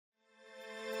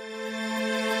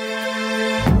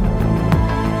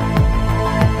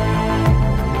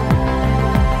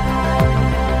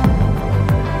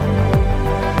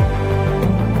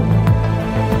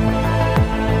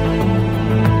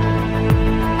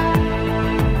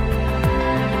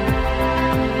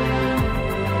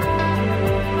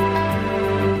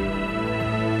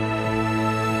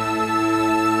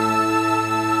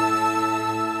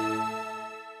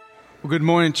Good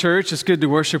morning, church. It's good to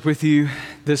worship with you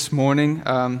this morning.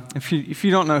 If you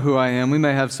don't know who I am, we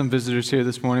may have some visitors here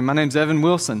this morning. My name's Evan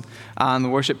Wilson. I'm the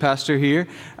worship pastor here.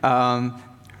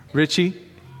 Richie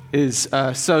is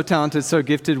so talented, so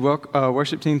gifted.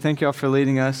 Worship team, thank y'all for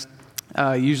leading us.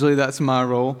 Usually that's my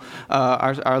role.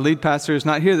 Our lead pastor is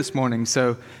not here this morning,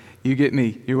 so you get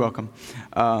me. You're welcome.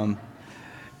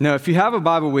 Now, if you have a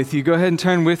Bible with you, go ahead and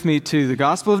turn with me to the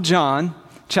Gospel of John,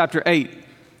 chapter 8.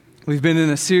 We've been in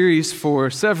a series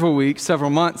for several weeks, several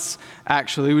months,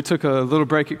 actually. We took a little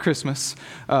break at Christmas.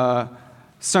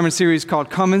 Sermon series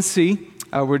called Come and See.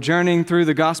 We're journeying through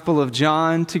the Gospel of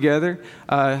John together.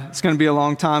 It's going to be a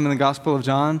long time in the Gospel of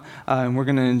John, and we're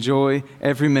going to enjoy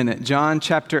every minute. John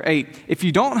chapter 8. If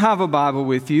you don't have a Bible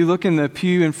with you, look in the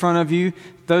pew in front of you.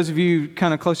 Those of you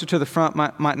kind of closer to the front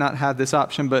might not have this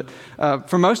option, but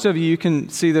for most of you, you can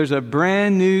see there's a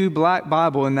brand new black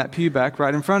Bible in that pew back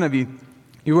right in front of you.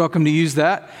 You're welcome to use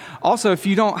that. Also, if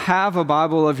you don't have a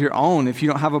Bible of your own, if you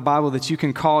don't have a Bible that you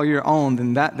can call your own,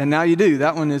 then now you do.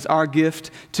 That one is our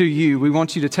gift to you. We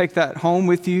want you to take that home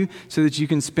with you so that you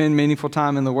can spend meaningful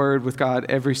time in the Word with God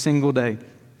every single day.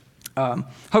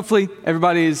 Hopefully,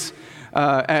 everybody is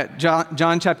at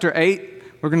John chapter 8.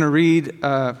 We're going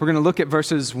to look at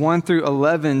verses 1 through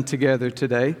 11 together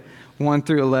today. 1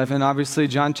 through 11. Obviously,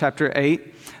 John chapter 8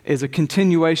 is a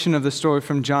continuation of the story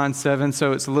from John 7,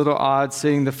 so it's a little odd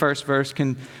seeing the first verse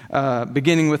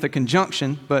beginning with a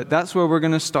conjunction, but that's where we're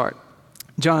going to start.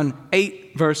 John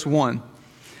 8, verse 1.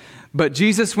 But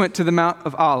Jesus went to the Mount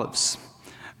of Olives.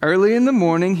 Early in the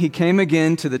morning, he came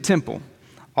again to the temple.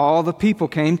 All the people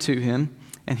came to him,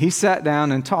 and he sat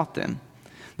down and taught them.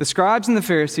 The scribes and the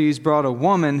Pharisees brought a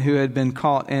woman who had been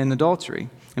caught in adultery.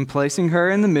 And placing her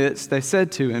in the midst, they said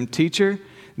to him, "Teacher,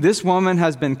 this woman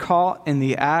has been caught in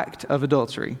the act of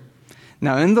adultery.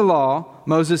 Now in the law,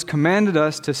 Moses commanded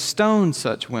us to stone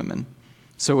such women.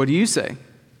 So what do you say?"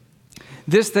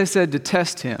 This they said to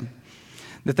test him,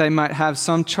 that they might have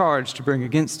some charge to bring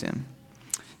against him.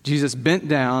 Jesus bent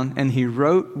down and he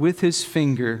wrote with his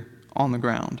finger on the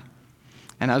ground.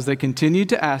 And as they continued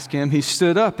to ask him, he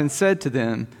stood up and said to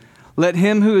them, "Let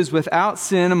him who is without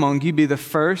sin among you be the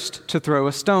first to throw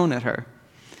a stone at her."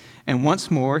 And once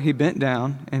more he bent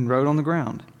down and wrote on the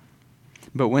ground.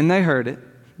 But when they heard it,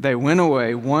 they went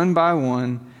away one by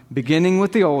one, beginning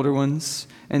with the older ones,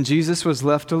 and Jesus was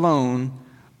left alone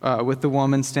with the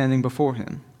woman standing before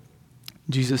him.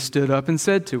 Jesus stood up and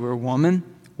said to her, "Woman,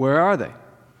 where are they?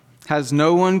 Has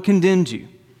no one condemned you?"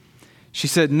 She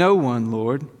said, "No one,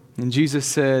 Lord." And Jesus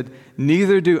said,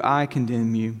 "Neither do I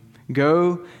condemn you.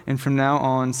 Go, and from now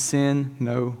on, sin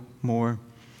no more."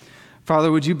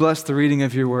 Father, would you bless the reading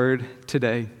of your word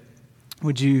today?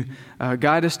 Would you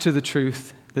guide us to the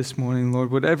truth this morning,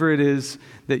 Lord? Whatever it is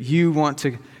that you want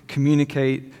to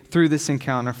communicate through this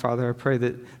encounter, Father, I pray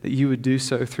that you would do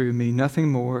so through me.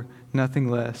 Nothing more, nothing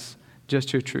less,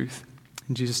 just your truth.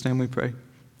 In Jesus' name we pray.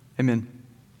 Amen.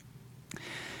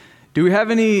 Do we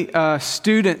have any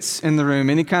students in the room?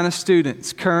 Any kind of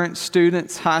students? Current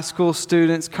students, high school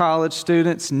students, college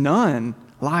students? None.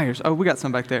 Liars. Oh, we got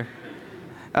some back there.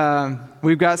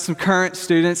 We've got some current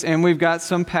students and we've got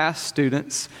some past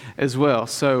students as well.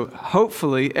 So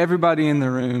hopefully everybody in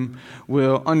the room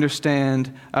will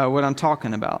understand what I'm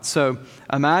talking about. So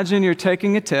imagine you're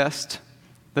taking a test.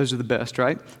 Those are the best,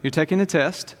 right? You're taking a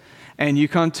test and you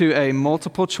come to a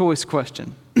multiple choice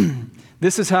question.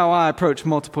 This is how I approach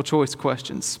multiple choice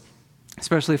questions,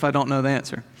 especially if I don't know the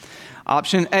answer.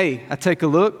 Option A, I take a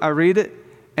look, I read it,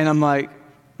 and I'm like,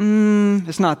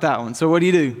 it's not that one. So what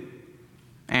do?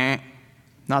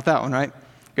 Not that one, right?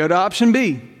 Go to option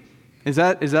B. Is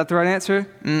that the right answer?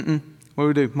 What do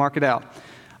we do? Mark it out.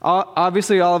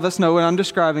 Obviously, all of us know what I'm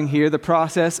describing here, the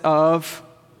process of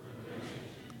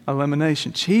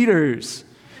elimination. Cheaters.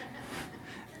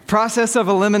 Process of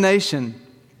elimination.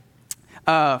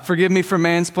 Forgive me for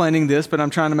mansplaining this, but I'm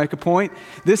trying to make a point.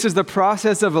 This is the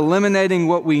process of eliminating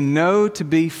what we know to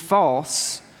be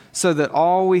false so that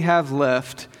all we have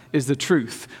left is the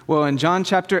truth. Well, in John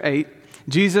chapter 8,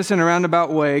 Jesus, in a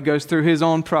roundabout way, goes through his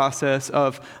own process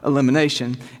of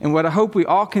elimination. And what I hope we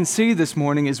all can see this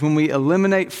morning is when we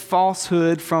eliminate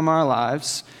falsehood from our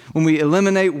lives, when we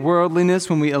eliminate worldliness,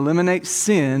 when we eliminate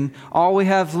sin, all we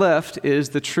have left is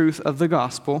the truth of the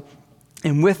gospel.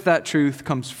 And with that truth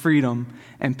comes freedom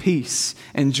and peace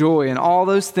and joy and all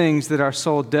those things that our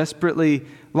soul desperately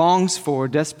longs for,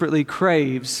 desperately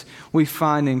craves, we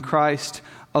find in Christ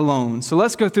alone. So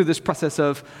let's go through this process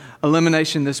of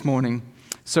elimination this morning.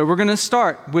 So we're going to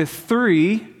start with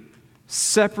three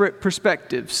separate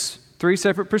perspectives. We're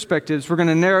going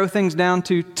to narrow things down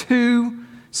to two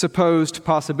supposed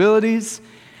possibilities.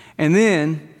 And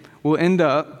then we'll end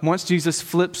up, once Jesus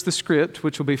flips the script,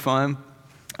 which will be fun,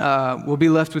 we'll be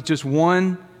left with just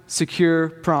one secure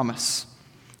promise.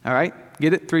 All right?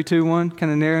 Get it? 3, 2, 1,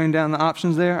 kind of narrowing down the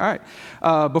options there. All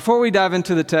right. Before we dive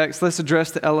into the text, let's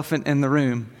address the elephant in the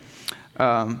room.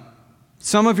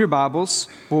 Some of your Bibles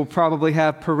will probably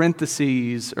have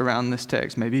parentheses around this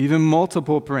text, maybe even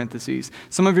multiple parentheses.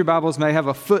 Some of your Bibles may have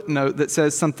a footnote that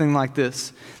says something like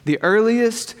this: the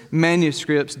earliest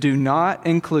manuscripts do not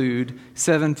include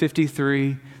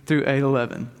 753 through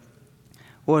 811.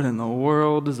 What in the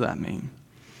world does that mean?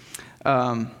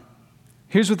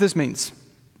 Here's what this means.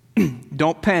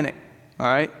 Don't panic, all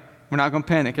right? We're not going to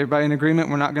panic. Everybody in agreement?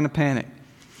 We're not going to panic.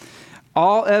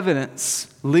 All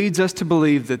evidence leads us to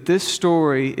believe that this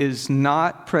story is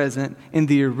not present in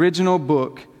the original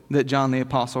book that John the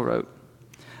Apostle wrote.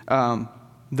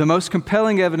 The most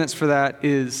compelling evidence for that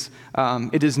is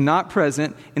it is not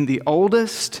present in the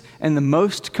oldest and the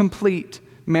most complete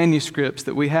manuscripts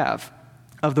that we have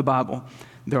of the Bible.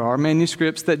 There are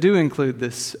manuscripts that do include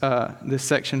this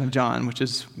section of John, which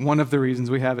is one of the reasons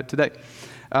we have it today.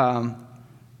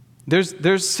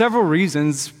 There's several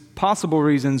reasons, possible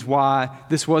reasons, why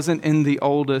this wasn't in the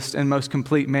oldest and most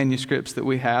complete manuscripts that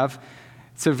we have.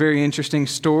 It's a very interesting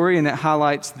story, and it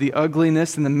highlights the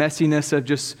ugliness and the messiness of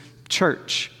just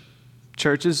church.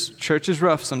 Church is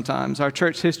rough sometimes. Our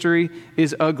church history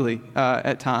is ugly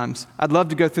at times. I'd love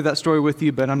to go through that story with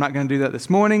you, but I'm not going to do that this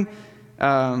morning.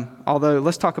 Although,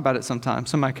 let's talk about it sometime.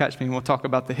 Somebody catch me and we'll talk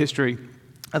about the history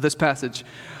of this passage.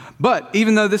 But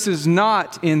even though this is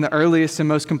not in the earliest and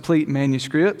most complete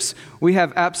manuscripts, we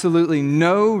have absolutely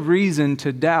no reason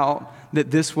to doubt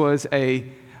that this was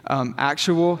a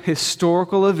actual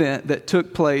historical event that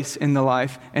took place in the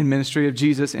life and ministry of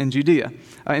Jesus in Judea.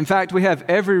 In fact, we have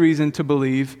every reason to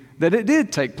believe that it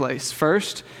did take place.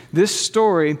 First, this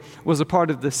story was a part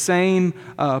of the same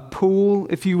pool,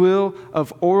 if you will,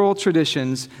 of oral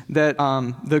traditions that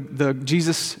the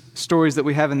Jesus stories that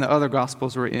we have in the other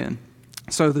Gospels were in.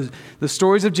 So the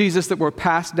stories of Jesus that were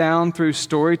passed down through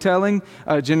storytelling,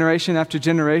 generation after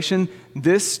generation,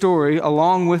 this story,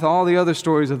 along with all the other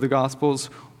stories of the Gospels,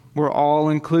 were all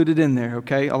included in there,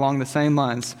 okay, along the same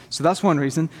lines. So that's one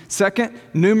reason. Second,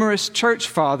 numerous church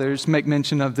fathers make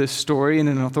mention of this story in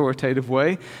an authoritative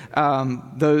way.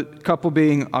 The couple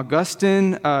being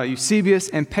Augustine, Eusebius,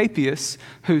 and Papias,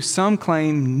 who some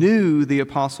claim knew the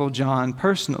Apostle John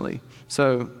personally.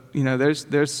 So,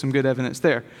 there's some good evidence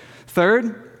there.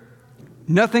 Third,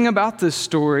 nothing about this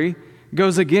story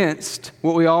goes against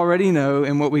what we already know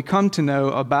and what we come to know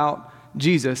about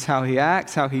Jesus, how he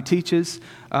acts, how he teaches,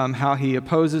 how he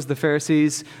opposes the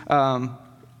Pharisees.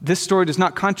 This story does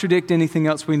not contradict anything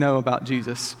else we know about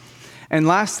Jesus. And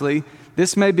lastly,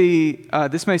 this may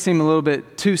seem a little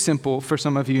bit too simple for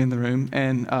some of you in the room,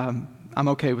 and I'm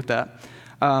okay with that.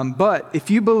 But if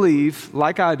you believe,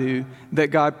 like I do, that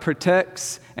God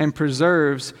protects and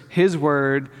preserves his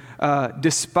word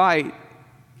despite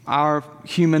our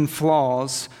human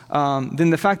flaws, then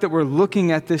the fact that we're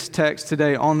looking at this text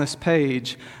today on this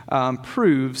page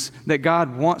proves that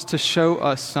God wants to show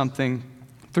us something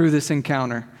through this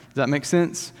encounter. Does that make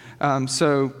sense?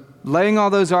 So laying all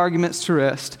those arguments to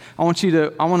rest, I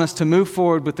want us to move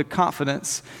forward with the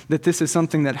confidence that this is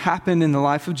something that happened in the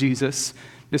life of Jesus.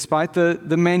 Despite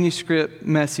the manuscript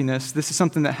messiness, this is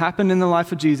something that happened in the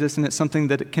life of Jesus, and it's something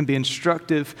that it can be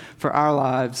instructive for our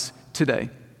lives today.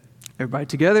 Everybody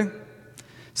together?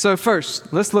 So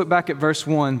first, let's look back at verse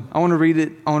 1. I want to read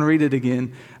it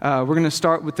again. We're going to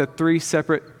start with the three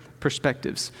separate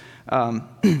perspectives.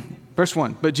 Verse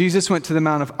 1, but Jesus went to the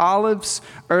Mount of Olives.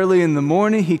 Early in the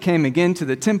morning, he came again to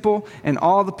the temple, and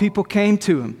all the people came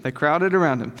to him. They crowded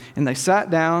around him, and they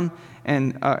sat down,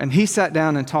 and he sat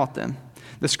down and taught them.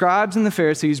 The scribes and the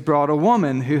Pharisees brought a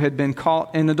woman who had been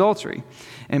caught in adultery,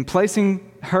 and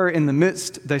placing her in the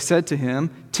midst, they said to him,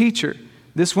 "Teacher,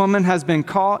 this woman has been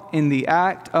caught in the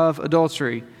act of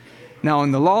adultery. Now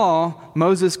in the law,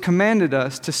 Moses commanded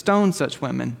us to stone such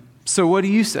women. So what do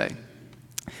you say?"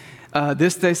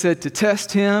 This they said to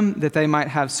test him, that they might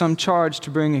have some charge to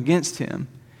bring against him.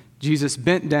 Jesus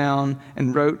bent down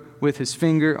and wrote with his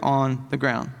finger on the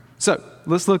ground. So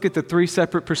let's look at the three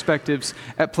separate perspectives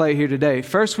at play here today.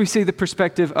 First, we see the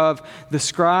perspective of the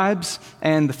scribes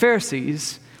and the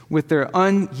Pharisees with their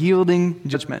unyielding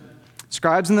judgment.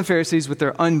 Scribes and the Pharisees with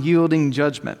their unyielding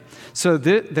judgment. So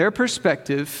their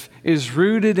perspective is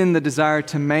rooted in the desire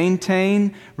to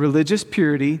maintain religious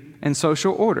purity and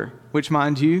social order, which,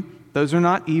 mind you, those are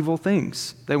not evil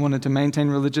things. They wanted to maintain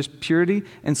religious purity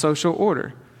and social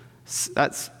order.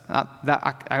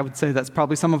 I would say that's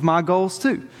probably some of my goals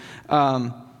too.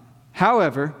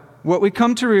 However, what we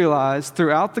come to realize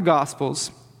throughout the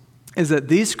Gospels is that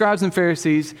these scribes and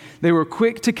Pharisees, they were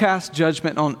quick to cast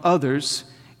judgment on others,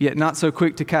 yet not so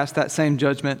quick to cast that same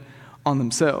judgment on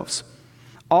themselves.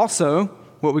 Also,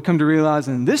 what we come to realize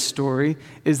in this story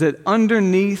is that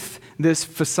underneath this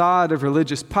facade of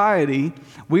religious piety,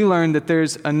 we learn that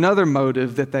there's another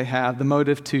motive that they have, the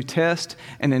motive to test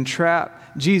and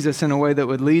entrap Jesus in a way that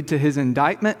would lead to his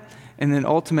indictment and then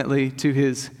ultimately to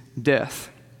his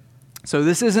death. So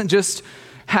this isn't just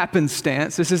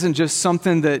happenstance. This isn't just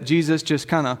something that Jesus just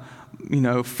kind of,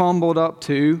 fumbled up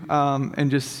to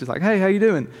and just like, hey, how you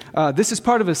doing? This is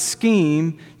part of a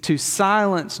scheme to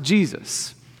silence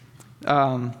Jesus.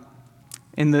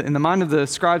 In the mind of the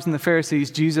scribes and the Pharisees,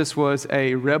 Jesus was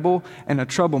a rebel and a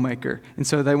troublemaker, and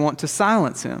so they want to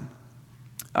silence him.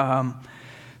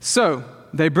 So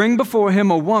they bring before him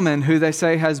a woman who they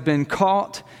say has been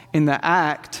caught in the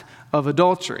act of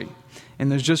adultery.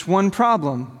 And there's just one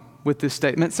problem with this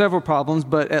statement, several problems,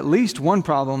 but at least one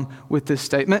problem with this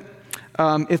statement.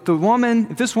 If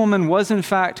this woman was in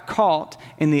fact caught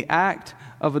in the act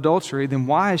of adultery, then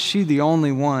why is she the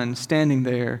only one standing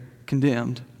there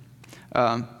condemned?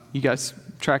 You guys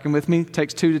tracking with me?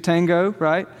 Takes two to tango,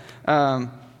 right?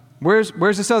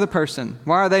 Where's this other person?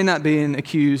 Why are they not being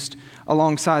accused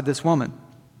alongside this woman?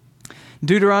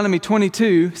 Deuteronomy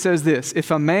 22 says this: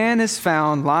 if a man is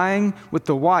found lying with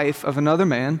the wife of another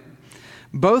man,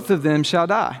 both of them shall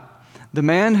die, the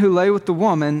man who lay with the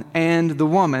woman and the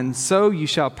woman, so you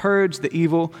shall purge the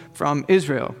evil from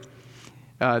Israel.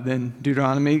 Then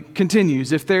Deuteronomy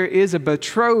continues, if there is a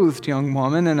betrothed young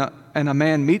woman and a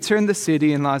man meets her in the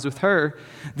city and lies with her,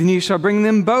 then you shall bring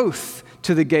them both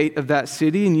to the gate of that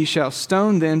city, and you shall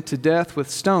stone them to death with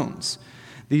stones.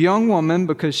 The young woman,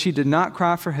 because she did not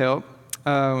cry for help,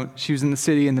 she was in the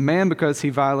city, and the man, because he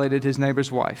violated his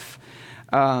neighbor's wife.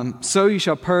 So you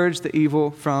shall purge the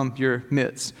evil from your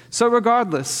midst. So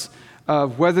regardless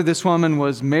of whether this woman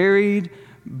was married,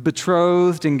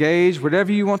 betrothed, engaged,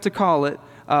 whatever you want to call it,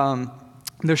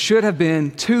 there should have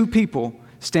been two people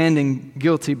standing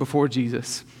guilty before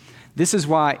Jesus. This is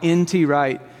why N.T.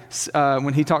 Wright,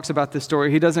 when he talks about this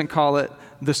story, he doesn't call it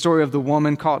the story of the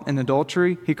woman caught in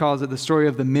adultery. He calls it the story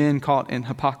of the men caught in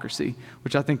hypocrisy,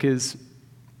 which I think is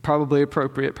probably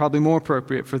appropriate, probably more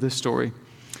appropriate for this story.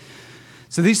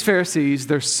 So these Pharisees,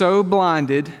 they're so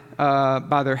blinded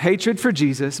by their hatred for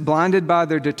Jesus, blinded by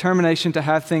their determination to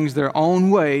have things their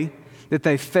own way, that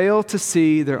they fail to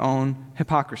see their own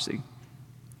hypocrisy.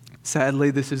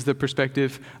 Sadly, this is the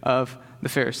perspective of the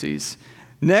Pharisees.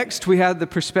 Next, we have the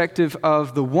perspective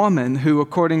of the woman who,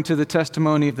 according to the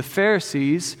testimony of the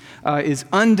Pharisees, is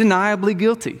undeniably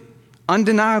guilty.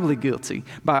 Undeniably guilty.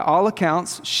 By all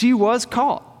accounts, she was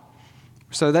caught.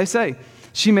 So they say.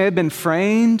 She may have been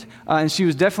framed, and she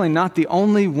was definitely not the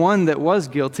only one that was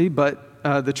guilty, but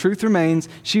the truth remains,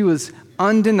 she was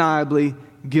undeniably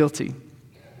guilty.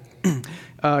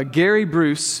 Gary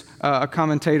Bruce, a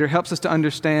commentator, helps us to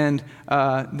understand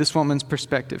this woman's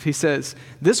perspective. He says,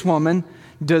 this woman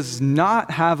does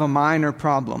not have a minor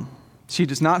problem. She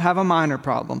does not have a minor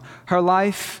problem. Her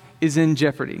life is in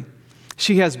jeopardy.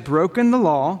 She has broken the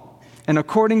law, and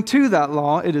according to that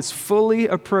law, it is fully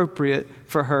appropriate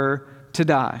for her to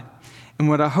die. And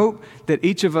what I hope that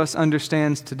each of us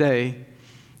understands today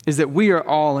is that we are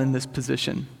all in this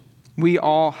position. We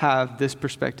all have this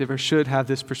perspective, or should have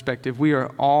this perspective. We are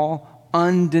all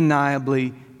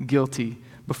undeniably guilty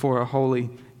before a holy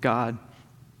God.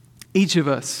 Each of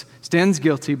us stands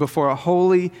guilty before a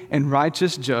holy and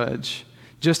righteous judge,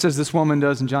 just as this woman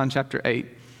does in John chapter 8,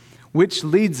 which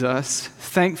leads us,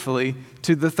 thankfully,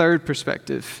 to the third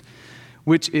perspective,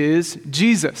 which is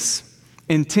Jesus,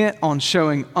 intent on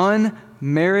showing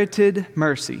unmerited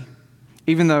mercy.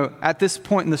 Even though at this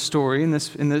point in the story,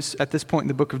 at this point in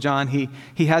the book of John,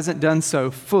 he hasn't done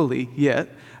so fully yet.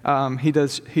 He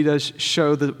does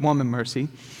show the woman mercy,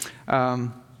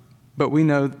 but we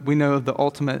know the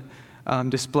ultimate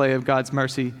display of God's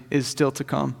mercy is still to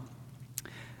come.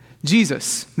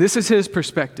 Jesus, this is his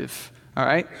perspective. All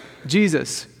right,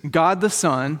 Jesus, God the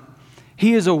Son.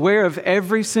 He is aware of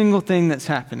every single thing that's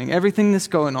happening, everything that's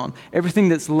going on, everything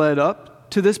that's led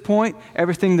up to this point,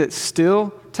 everything that's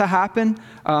still to happen.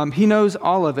 He knows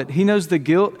all of it. He knows the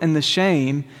guilt and the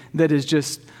shame that is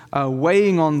just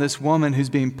weighing on this woman who's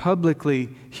being publicly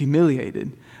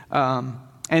humiliated.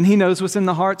 And he knows what's in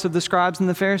the hearts of the scribes and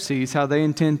the Pharisees, how they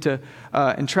intend to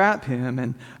entrap him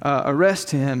and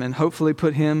arrest him and hopefully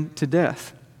put him to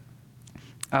death.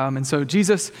 And so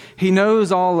Jesus, he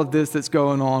knows all of this that's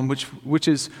going on, which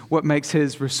is what makes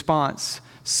his response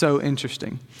so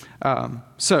interesting.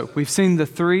 So we've seen the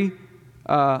three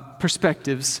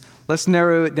perspectives, let's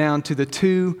narrow it down to the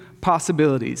two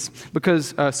possibilities,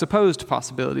 because supposed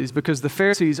possibilities, because the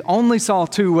Pharisees only saw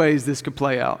two ways this could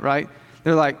play out, right?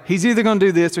 They're like, he's either going to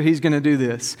do this or he's going to do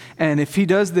this. And if he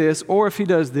does this or if he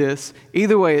does this,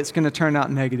 either way, it's going to turn out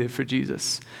negative for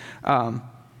Jesus.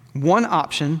 One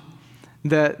option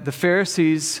that the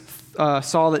Pharisees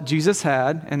saw that Jesus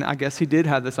had, and I guess he did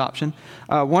have this option,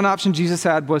 one option Jesus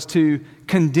had was to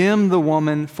condemn the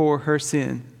woman for her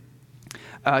sin.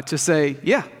 To say,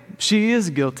 yeah, she is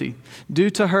guilty.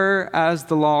 Do to her as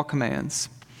the law commands.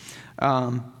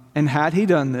 And had he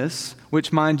done this,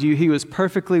 which, mind you, he was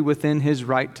perfectly within his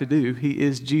right to do. He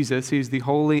is Jesus. He's the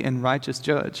holy and righteous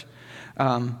judge.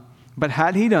 But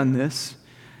had he done this,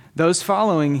 those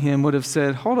following him would have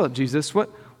said, hold up, Jesus, what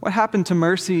happened to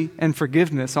mercy and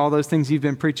forgiveness, all those things you've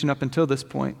been preaching up until this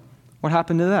point? What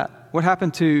happened to that? What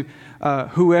happened to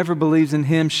whoever believes in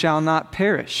him shall not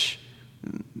perish?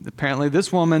 Apparently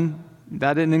this woman,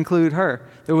 that didn't include her.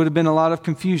 There would have been a lot of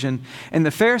confusion. And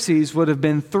the Pharisees would have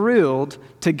been thrilled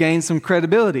to gain some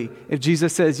credibility. If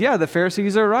Jesus says, yeah, the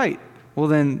Pharisees are right, well,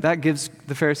 then that gives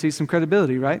the Pharisees some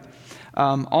credibility, right?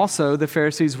 Also, the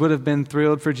Pharisees would have been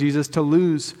thrilled for Jesus to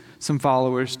lose some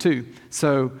followers too.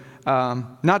 So,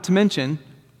 not to mention,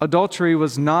 adultery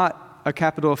was not a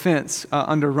capital offense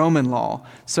under Roman law.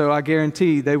 So I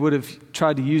guarantee they would have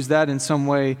tried to use that in some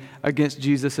way against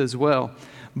Jesus as well.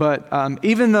 But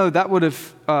even though that would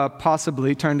have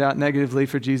possibly turned out negatively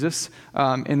for Jesus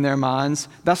in their minds,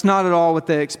 that's not at all what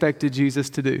they expected Jesus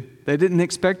to do. They didn't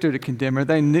expect her to condemn her.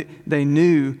 They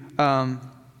knew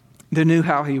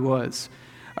how he was.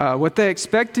 What they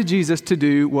expected Jesus to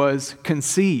do was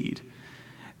concede.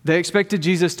 They expected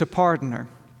Jesus to pardon her.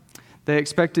 They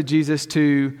expected Jesus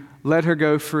to let her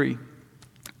go free.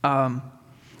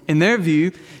 In their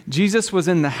view, Jesus was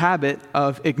in the habit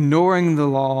of ignoring the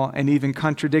law and even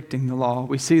contradicting the law.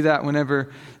 We see that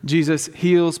whenever Jesus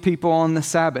heals people on the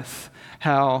Sabbath,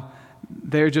 how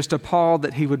they're just appalled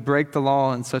that he would break the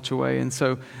law in such a way. And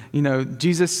so,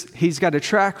 Jesus, he's got a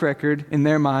track record in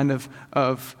their mind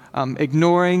of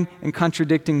ignoring and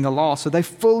contradicting the law. So they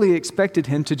fully expected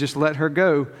him to just let her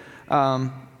go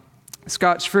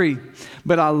scotch-free.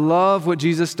 But I love what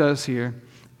Jesus does here.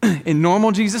 In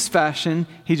normal Jesus fashion,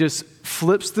 he just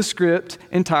flips the script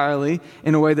entirely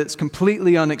in a way that's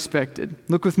completely unexpected.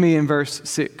 Look with me in verse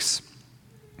 6.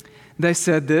 They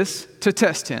said this to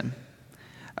test him,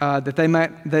 that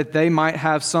they might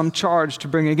have some charge to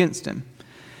bring against him.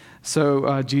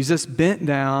 So Jesus bent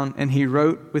down and he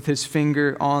wrote with his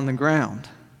finger on the ground.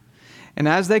 And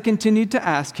as they continued to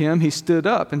ask him, he stood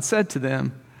up and said to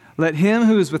them, "Let him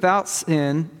who is without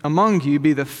sin among you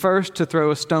be the first to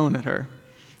throw a stone at her."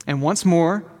 And once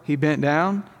more, he bent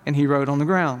down and he wrote on the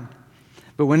ground.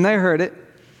 But when they heard it,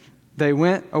 they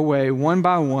went away one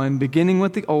by one, beginning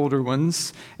with the older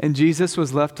ones, and Jesus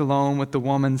was left alone with the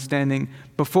woman standing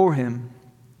before him.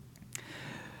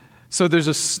 So there's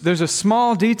a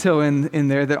small detail in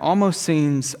there that almost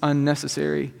seems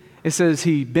unnecessary. It says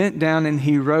he bent down and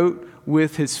he wrote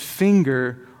with his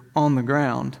finger on the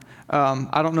ground.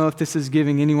 I don't know if this is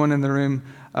giving anyone in the room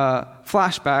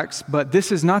flashbacks, but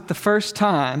this is not the first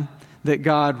time that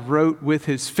God wrote with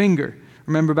his finger.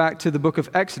 Remember back to the book of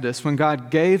Exodus when God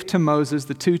gave to Moses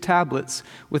the 2 tablets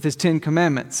with his 10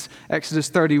 commandments. Exodus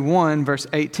 31 verse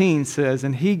 18 says,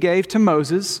 "And he gave to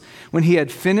Moses, when he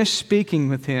had finished speaking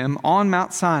with him on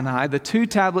Mount Sinai, the 2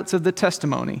 tablets of the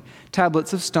testimony,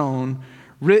 tablets of stone,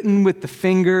 written with the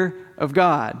finger of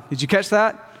God." Did you catch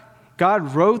that?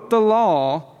 God wrote the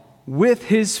law with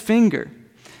his finger.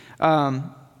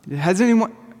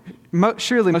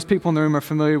 Surely most people in the room are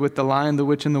familiar with The Lion, the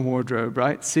Witch, and the Wardrobe,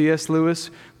 right? C.S. Lewis,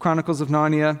 Chronicles of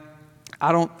Narnia.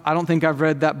 I don't think I've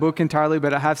read that book entirely,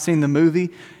 but I have seen the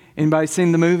movie. Anybody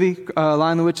seen the movie,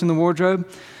 Lion, the Witch, and the Wardrobe?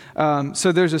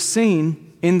 So there's a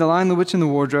scene in The Lion, the Witch, and the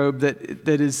Wardrobe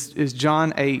that is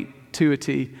John 8 to a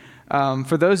T.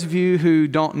 For those of you who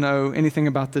don't know anything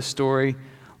about this story,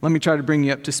 let me try to bring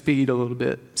you up to speed a little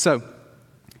bit. So,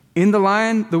 in The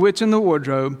Lion, the Witch, and the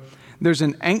Wardrobe, there's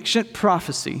an ancient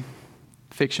prophecy,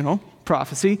 fictional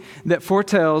prophecy, that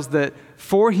foretells that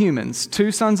 4 humans,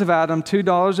 2 sons of Adam, 2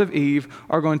 daughters of Eve,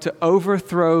 are going to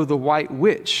overthrow the White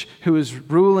Witch who is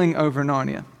ruling over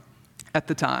Narnia at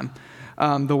the time.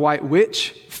 The White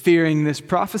Witch, fearing this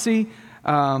prophecy,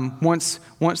 once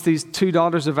these 2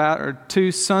 daughters of Adam, or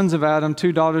 2 sons of Adam,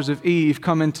 2 daughters of Eve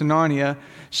come into Narnia,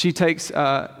 she takes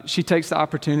the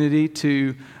opportunity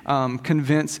to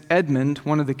convince Edmund,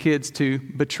 one of the kids, to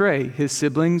betray his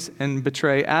siblings and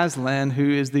betray Aslan, who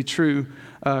is the true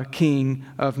king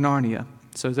of Narnia.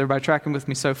 So is everybody tracking with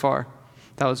me so far?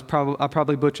 I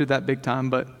probably butchered that big time,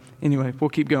 but anyway, we'll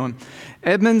keep going.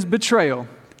 Edmund's betrayal.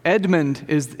 Edmund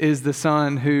is the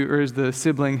son is the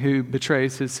sibling who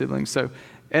betrays his siblings. So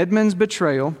Edmund's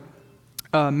betrayal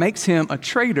makes him a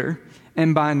traitor,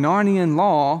 and by Narnian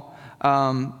law,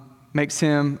 makes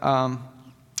him,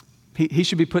 he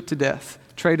should be put to death.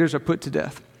 Traitors are put to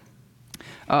death.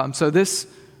 So this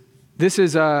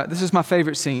is my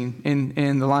favorite scene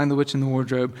in The Lion, the Witch, and the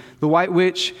Wardrobe. The White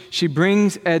Witch, she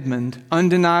brings Edmund,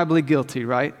 undeniably guilty,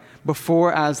 right,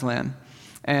 before Aslan,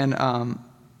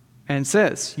 and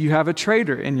says, "You have a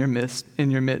traitor in your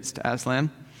midst,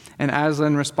 Aslan." And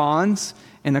Aslan responds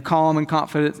in a calm and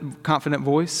confident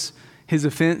voice, "His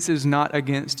offense is not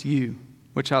against you,"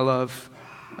 which I love.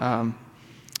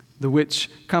 The witch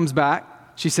comes back.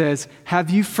 She says, "Have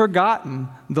you forgotten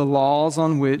the laws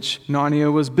on which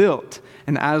Narnia was built?"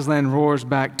 And Aslan roars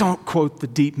back, "Don't quote the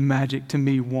deep magic to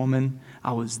me, woman.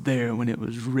 I was there when it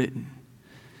was written."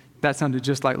 That sounded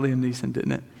just like Liam Neeson,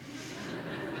 didn't it?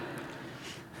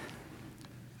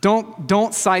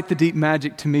 Don't cite the deep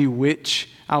magic to me, witch.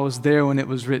 I was there when it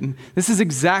was written. This is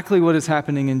exactly what is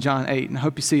happening in John 8, and I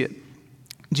hope you see it.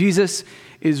 Jesus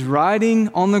is writing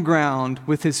on the ground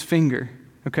with his finger,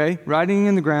 okay? Writing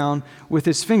in the ground with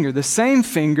his finger. The same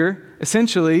finger,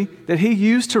 essentially, that he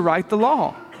used to write the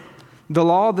law. The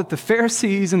law that the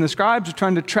Pharisees and the scribes are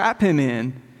trying to trap him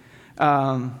in.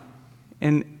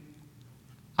 And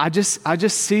I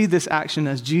just see this action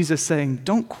as Jesus saying,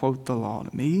 "Don't quote the law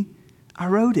to me. I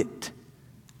wrote it.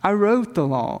 I wrote the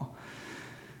law."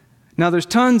 Now, there's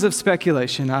tons of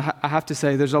speculation. I have to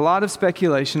say, there's a lot of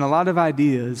speculation, a lot of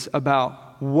ideas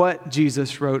about what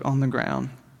Jesus wrote on the ground.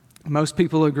 Most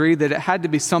people agree that it had to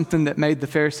be something that made the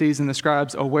Pharisees and the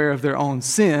scribes aware of their own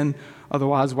sin.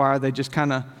 Otherwise, why are they just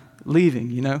kind of leaving,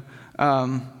 you know?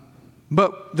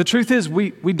 But the truth is,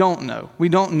 we don't know. We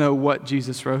don't know what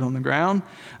Jesus wrote on the ground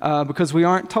because we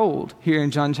aren't told here in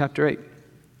John chapter 8.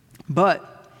 But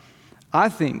I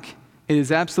think it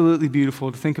is absolutely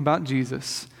beautiful to think about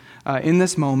Jesus. In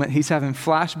this moment, he's having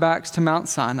flashbacks to Mount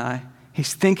Sinai.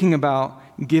 He's thinking about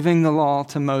giving the law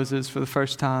to Moses for the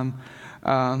first time.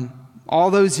 All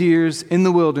those years in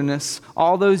the wilderness,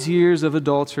 all those years of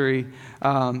adultery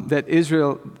that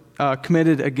Israel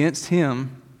committed against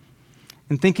him,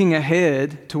 and thinking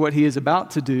ahead to what he is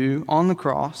about to do on the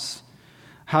cross,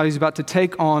 how he's about to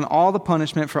take on all the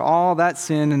punishment for all that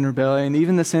sin and rebellion,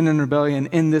 even the sin and rebellion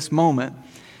in this moment.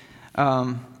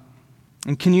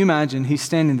 And can you imagine, he's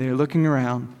standing there looking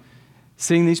around,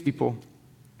 seeing these people,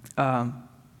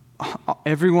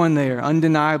 everyone there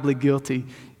undeniably guilty,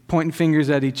 pointing fingers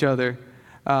at each other,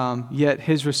 yet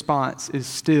his response is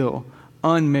still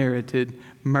unmerited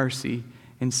mercy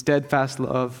and steadfast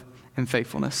love and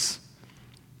faithfulness.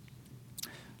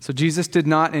 So Jesus did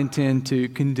not intend to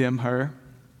condemn her.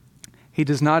 He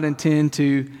does not intend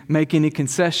to make any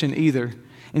concession either.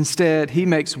 Instead, he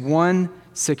makes one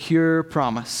secure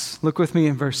promise. Look with me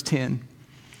in verse 10.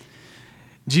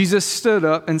 Jesus stood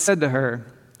up and said to her,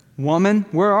 "Woman,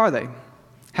 where are they?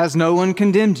 Has no one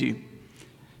condemned you?"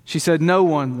 She said, "No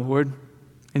one, Lord."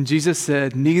 And Jesus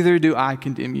said, "Neither do I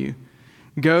condemn you.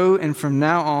 Go, and from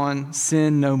now on,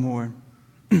 sin no more."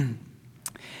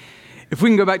 If we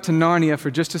can go back to Narnia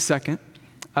for just a second,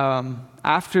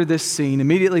 after this scene,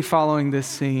 immediately following this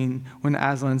scene, when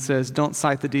Aslan says, "Don't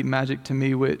cite the deep magic to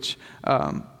me," which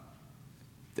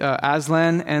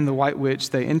Aslan and the White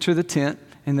Witch, they enter the tent,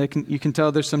 and you can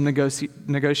tell there's some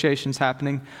negotiations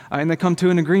happening, and they come to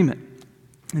an agreement.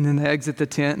 And then they exit the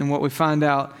tent, and what we find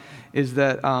out is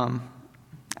that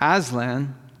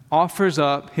Aslan offers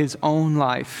up his own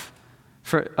life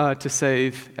to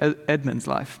save Edmund's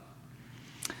life.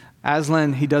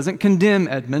 Aslan, he doesn't condemn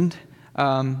Edmund,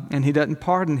 and he doesn't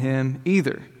pardon him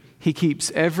either. He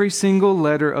keeps every single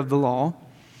letter of the law,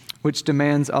 which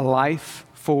demands a life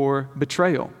for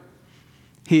betrayal.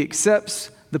 He accepts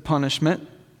the punishment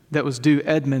that was due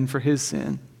Edmund for his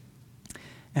sin.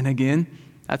 And again,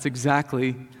 that's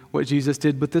exactly what Jesus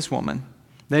did with this woman.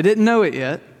 They didn't know it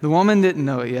yet. The woman didn't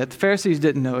know it yet. The Pharisees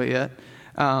didn't know it yet.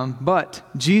 But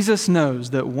Jesus knows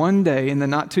that one day in the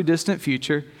not too distant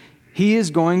future, he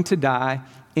is going to die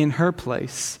in her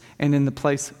place and in the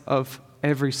place of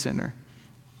every sinner.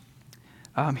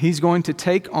 He's going to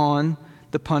take on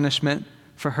the punishment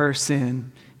for her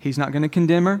sin. He's not going to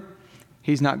condemn her.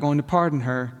 He's not going to pardon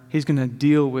her. He's going to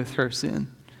deal with her sin.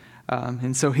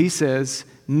 And so he says,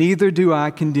 "Neither do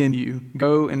I condemn you.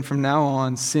 Go, and from now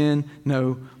on, sin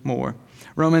no more."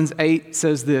 Romans 8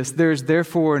 says this, "There is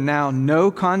therefore now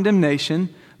no condemnation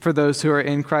for those who are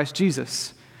in Christ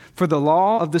Jesus. For the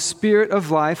law of the Spirit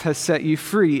of life has set you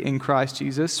free in Christ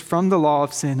Jesus from the law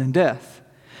of sin and death.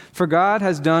 For God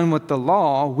has done what the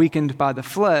law, weakened by the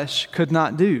flesh, could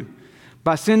not do.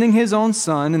 By sending his own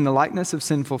Son in the likeness of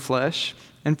sinful flesh,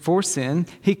 and for sin,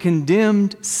 he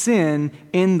condemned sin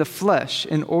in the flesh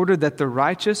in order that the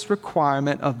righteous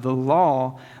requirement of the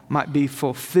law might be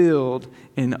fulfilled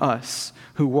in us,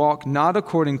 who walk not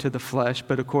according to the flesh,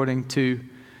 but according to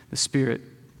the Spirit.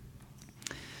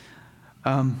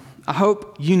 I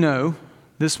hope you know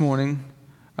this morning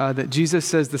that Jesus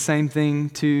says the same thing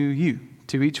to you,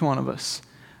 to each one of us.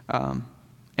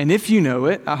 And if you know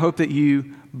it, I hope that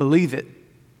you believe it.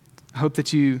 I hope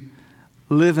that you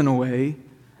live in a way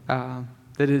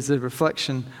that is a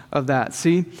reflection of that.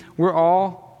 See, we're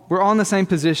all in the same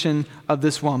position of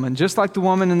this woman. Just like the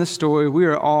woman in the story, we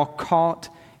are all caught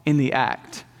in the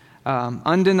act,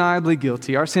 undeniably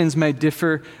guilty. Our sins may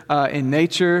differ in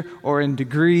nature or in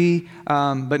degree,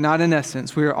 but not in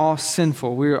essence. We are all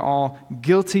sinful. We are all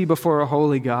guilty before a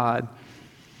holy God.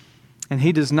 And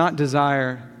he does not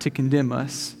desire to condemn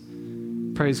us.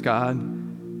 Praise God.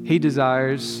 He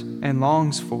desires and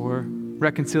longs for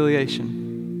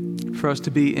reconciliation, for us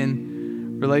to be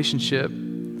in relationship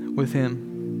with him.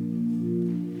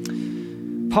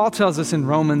 Paul tells us in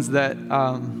Romans that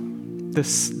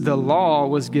the law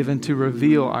was given to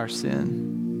reveal our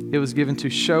sin. It was given to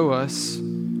show us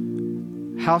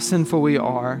how sinful we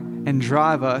are and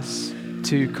drive us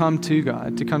to come to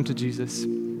God, to come to Jesus.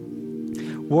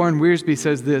 Warren Wiersbe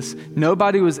says this: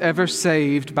 nobody was ever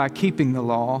saved by keeping the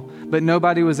law, but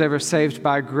nobody was ever saved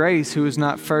by grace who was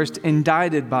not first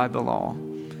indicted by the law.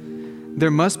 There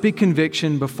must be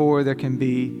conviction before there can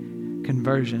be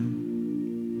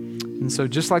conversion. And so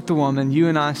just like the woman, you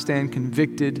and I stand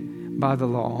convicted by the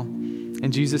law.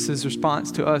 And Jesus'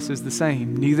 response to us is the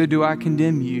same. Neither do I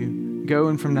condemn you. Go,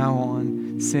 and from now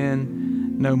on,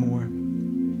 sin no more.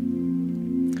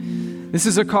 This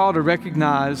is a call to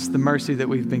recognize the mercy that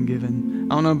we've been given.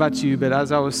 I don't know about you, but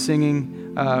as I was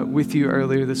singing with you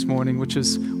earlier this morning, which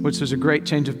was a great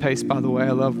change of pace, by the way.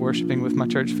 I love worshiping with my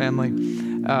church family.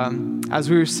 As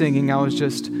we were singing, I was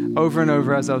just over and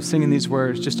over as I was singing these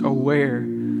words, just aware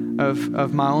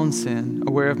of my own sin,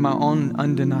 aware of my own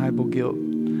undeniable guilt.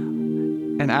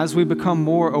 And as we become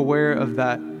more aware of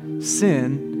that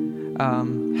sin,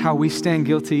 how we stand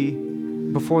guilty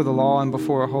before the law and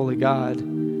before a holy God,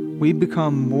 we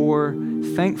become more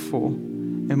thankful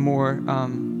and more,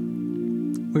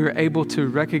 we are able to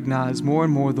recognize more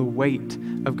and more the weight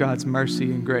of God's mercy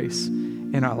and grace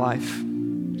in our life.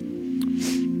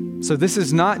 So this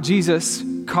is not Jesus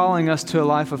calling us to a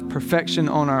life of perfection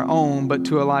on our own, but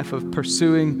to a life of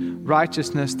pursuing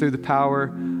righteousness through the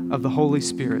power of the Holy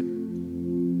Spirit.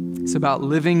 It's about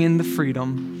living in the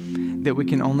freedom that we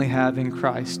can only have in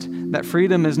Christ. That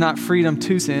freedom is not freedom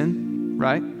to sin,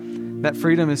 right? That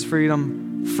freedom is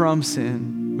freedom from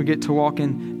sin. We get to walk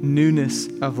in newness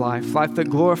of life, life that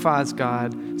glorifies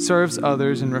God, serves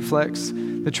others, and reflects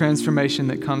the transformation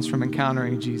that comes from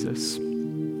encountering Jesus.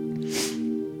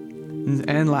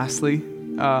 And lastly,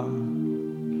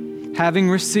 having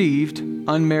received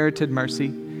unmerited mercy,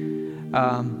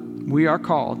 we are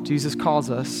called, Jesus calls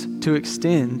us to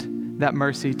extend that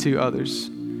mercy to others,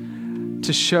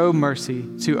 to show mercy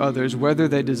to others, whether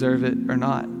they deserve it or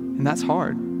not. And that's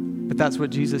hard, but that's what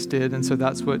Jesus did, and so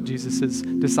that's what Jesus'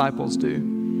 disciples do.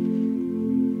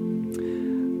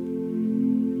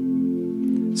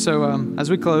 So as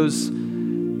we close,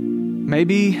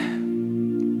 maybe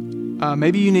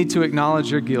you need to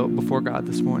acknowledge your guilt before God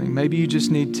this morning. Maybe you just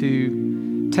need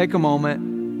to take a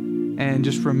moment and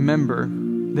just remember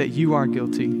that you are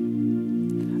guilty.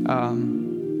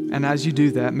 And as you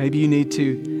do that, maybe you need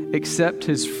to accept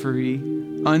his free,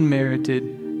 unmerited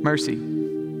mercy.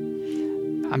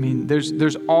 I mean,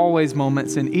 there's always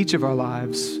moments in each of our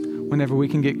lives whenever we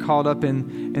can get caught up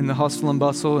in the hustle and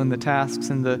bustle and the tasks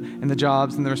and the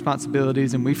jobs and the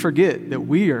responsibilities, and we forget that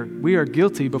we are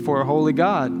guilty before a holy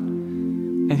God.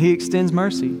 And he extends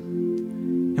mercy.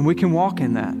 And we can walk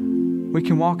in that. We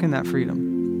can walk in that freedom.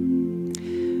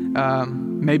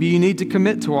 Maybe you need to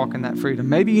commit to walk in that freedom.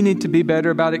 Maybe you need to be better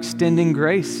about extending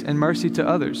grace and mercy to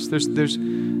others.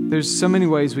 There's so many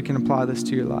ways we can apply this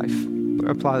to your life,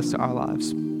 apply this to our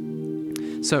lives.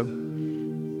 So,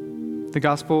 the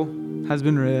gospel has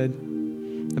been read.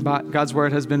 God's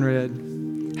word has been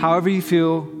read. However you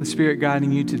feel the Spirit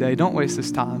guiding you today, don't waste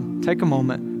this time. Take a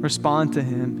moment, respond to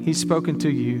him. He's spoken to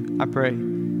you, I pray.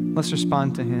 Let's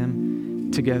respond to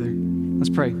him together. Let's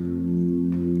pray.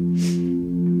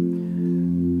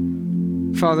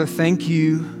 Father, thank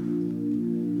you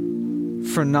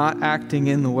for not acting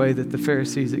in the way that the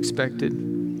Pharisees expected.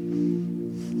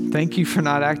 Thank you for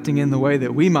not acting in the way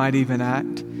that we might even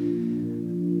act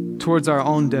towards our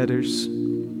own debtors.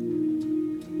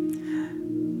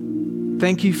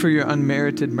 Thank you for your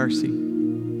unmerited mercy.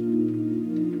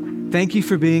 Thank you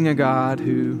for being a God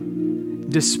who,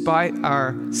 despite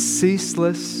our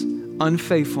ceaseless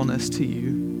unfaithfulness to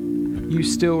you, you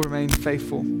still remain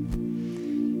faithful.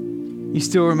 You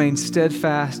still remain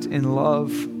steadfast in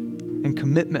love and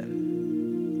commitment.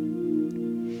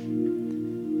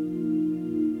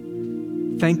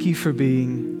 Thank you for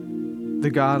being the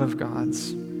God of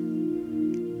gods,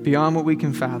 beyond what we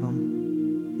can fathom.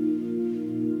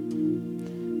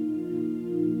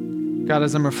 God,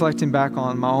 as I'm reflecting back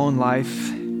on my own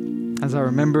life, as I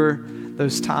remember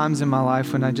those times in my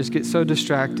life when I just get so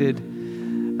distracted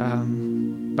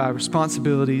by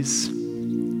responsibilities,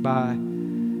 by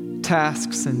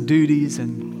tasks and duties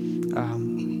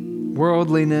and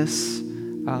worldliness,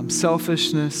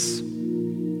 selfishness,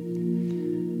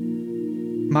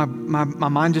 my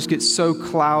mind just gets so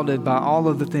clouded by all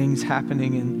of the things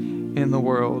happening in the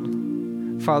world.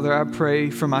 Father, I pray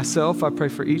for myself, I pray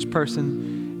for each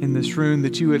person in this room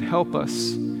that you would help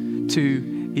us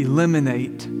to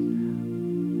eliminate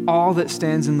all that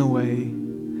stands in the way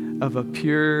of a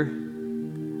pure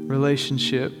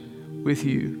relationship with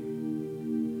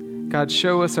you. God,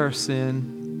 show us our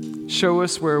sin. Show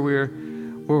us where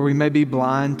we may be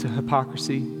blind to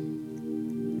hypocrisy.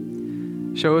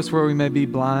 Show us where we may be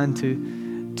blind to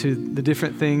the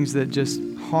different things that just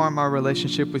harm our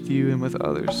relationship with you and with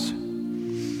others.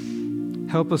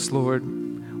 Help us, Lord.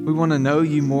 We want to know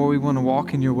you more. We want to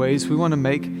walk in your ways. We want to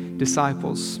make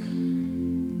disciples.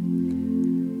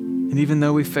 And even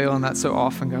though we fail in that so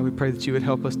often, God, we pray that you would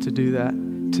help us to do that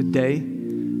today,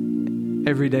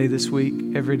 every day this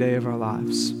week, every day of our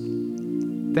lives.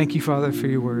 Thank you, Father, for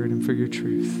your word and for your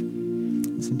truth.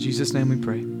 It's in Jesus' name we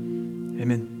pray.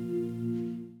 Amen.